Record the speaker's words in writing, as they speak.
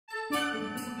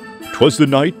'Twas the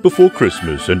night before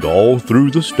Christmas, and all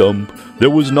through the stump there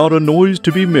was not a noise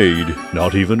to be made,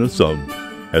 not even a thump.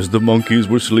 As the monkeys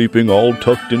were sleeping all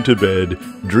tucked into bed,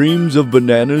 dreams of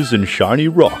bananas and shiny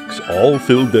rocks all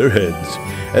filled their heads.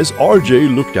 As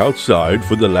RJ looked outside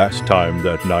for the last time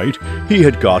that night, he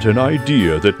had got an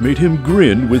idea that made him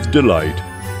grin with delight.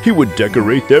 He would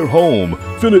decorate their home,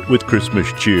 fill it with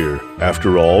Christmas cheer.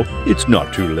 After all, it's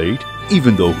not too late,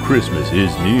 even though Christmas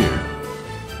is near.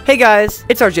 Hey guys,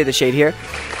 it's RJTheShade here.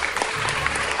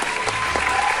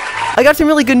 I got some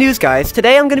really good news, guys.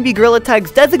 Today I'm going to be Gorilla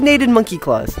Tag's designated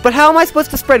Monkeclaus. But how am I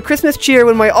supposed to spread Christmas cheer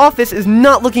when my office is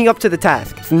not looking up to the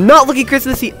task? It's not looking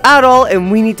Christmassy at all,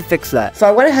 and we need to fix that. So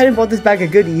I went ahead and bought this bag of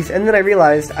goodies, and then I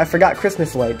realized I forgot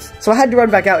Christmas lights. So I had to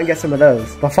run back out and get some of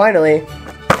those. But finally,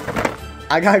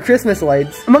 I got Christmas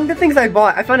lights. Among the things I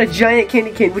bought, I found a giant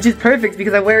candy cane, which is perfect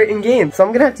because I wear it in game. So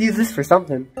I'm gonna have to use this for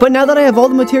something. But now that I have all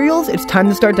the materials, it's time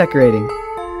to start decorating.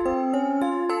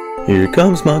 Here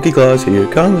comes Monkeclaus, here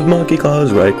comes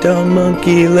Monkeclaus, right down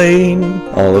Monkey Lane.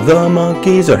 All of the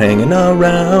monkeys are hanging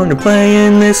around and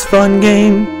playing this fun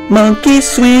game. Monkeys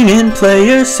swinging,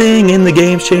 players singing, the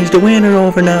game's changed a winner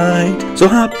overnight. So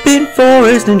hop in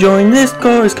forest and join this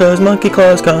chorus, cause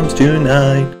Monkeclaus comes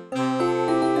tonight.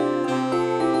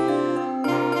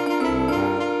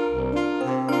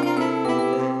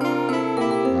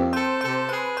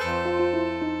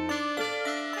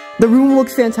 The room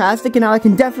looks fantastic, and now I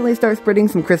can definitely start spreading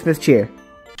some Christmas cheer.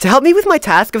 To help me with my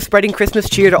task of spreading Christmas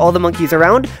cheer to all the monkeys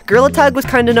around, Gorilla Tag was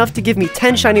kind enough to give me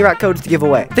 10 shiny rock codes to give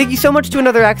away. Thank you so much to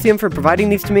Another Axiom for providing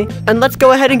these to me, and let's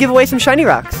go ahead and give away some shiny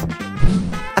rocks.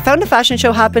 I found a fashion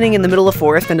show happening in the middle of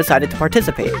forest and decided to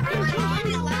participate. We're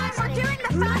doing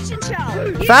the fashion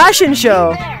show! Fashion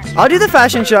show! I'll do the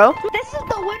fashion show. This is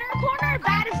the winner corner,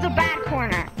 that is the bad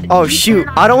corner. Oh shoot,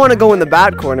 I don't want to go in the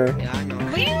bad corner.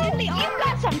 You've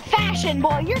got some fashion,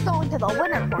 boy. You're going to the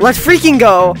winner corner. Let's freaking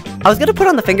go! I was gonna put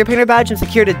on the finger painter badge and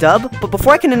secure a dub, but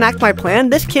before I can enact my plan,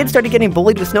 this kid started getting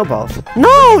bullied with snowballs.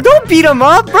 No, don't beat him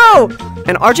up, bro!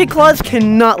 And RJTheShade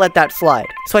cannot let that slide.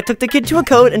 So I took the kid to a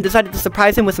code and decided to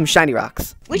surprise him with some shiny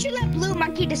rocks. We should let Blue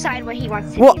Monkey decide what he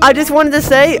wants to Well, do. I just wanted to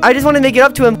say, I just want to make it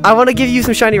up to him. I want to give you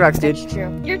some shiny rocks, dude. That's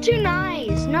true. You're too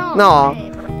nice. No. No.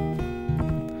 Babe.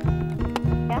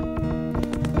 Yeah?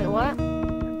 Wait,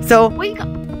 what? So, Where you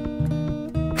go?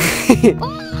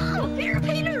 Oh, finger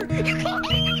painter! You called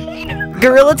finger painter!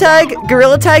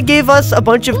 Gorilla Tag gave us a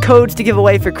bunch of codes to give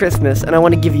away for Christmas, and I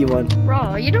want to give you one.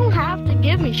 Bro, you don't have to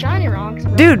give me shiny rocks,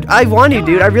 bro. Dude, I want to,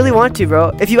 dude. I really want to, bro.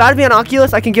 If you add me on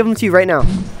Oculus, I can give them to you right now.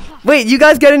 Wait, you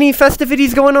guys got any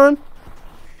festivities going on?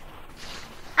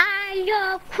 I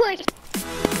love pudding.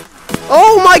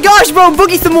 Oh my gosh, bro!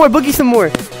 Boogie some more, boogie some more.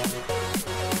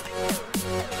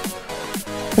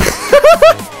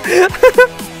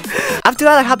 After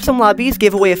that, I hopped some lobbies,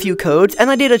 gave away a few codes, and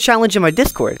I did a challenge in my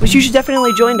Discord, which you should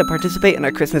definitely join to participate in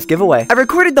our Christmas giveaway. I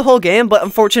recorded the whole game, but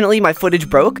unfortunately my footage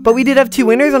broke, but we did have 2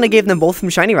 winners and I gave them both some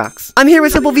shiny rocks. I'm here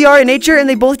with Simple VR and Nature, and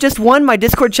they both just won my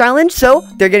Discord challenge, so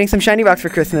they're getting some shiny rocks for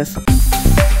Christmas.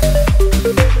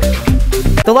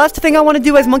 The last thing I want to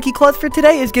do as Monkeclaus for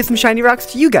today is give some shiny rocks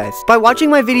to you guys. By watching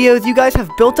my videos, you guys have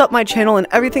built up my channel and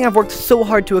everything I've worked so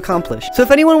hard to accomplish. So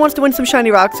if anyone wants to win some shiny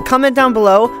rocks, comment down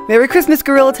below, Merry Christmas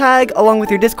Gorilla Tag, along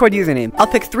with your Discord username. I'll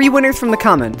pick 3 winners from the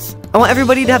comments. I want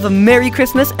everybody to have a Merry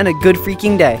Christmas and a good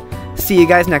freaking day. See you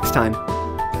guys next time.